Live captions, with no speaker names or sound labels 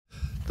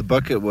The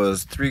bucket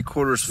was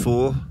 3/4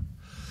 full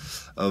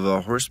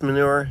of horse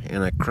manure,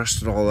 and I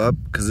crushed it all up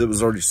because it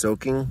was already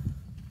soaking.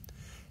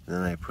 And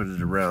then I put it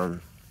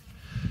around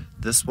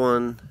this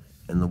one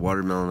and the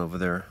watermelon over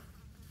there.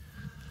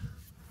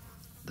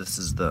 This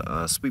is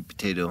the sweet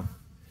potato.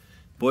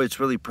 Boy, it's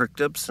really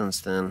perked up since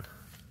then.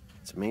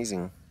 It's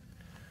amazing.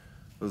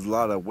 There's a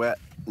lot of wet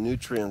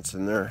nutrients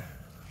in there.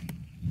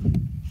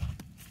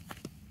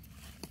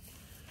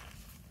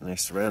 And I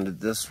surrounded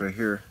this right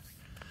here.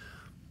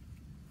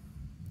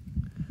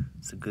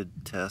 It's a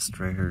good test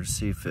right here to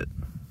see if it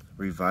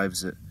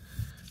revives it.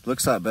 It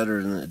looks a lot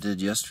better than it did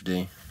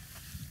yesterday.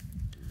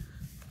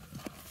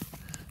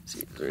 See,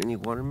 is there any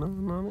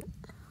watermelon on it?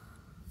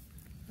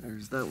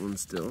 There's that one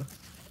still.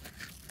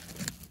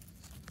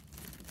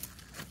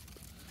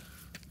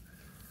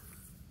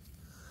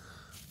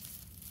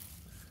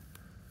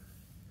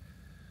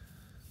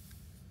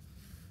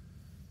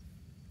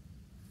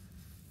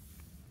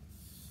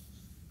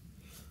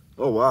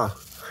 Oh wow,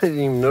 I didn't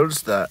even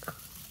notice that.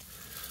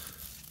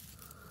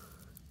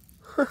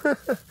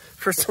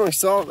 First time I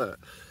saw that.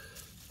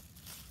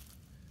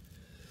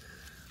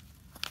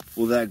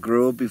 Will that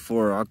grow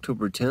before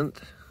October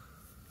 10th?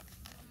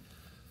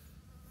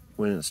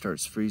 When it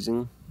starts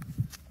freezing?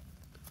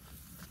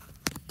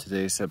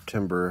 Today,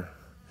 September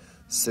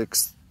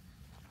 6th,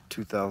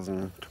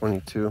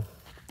 2022.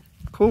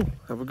 Cool,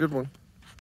 have a good one.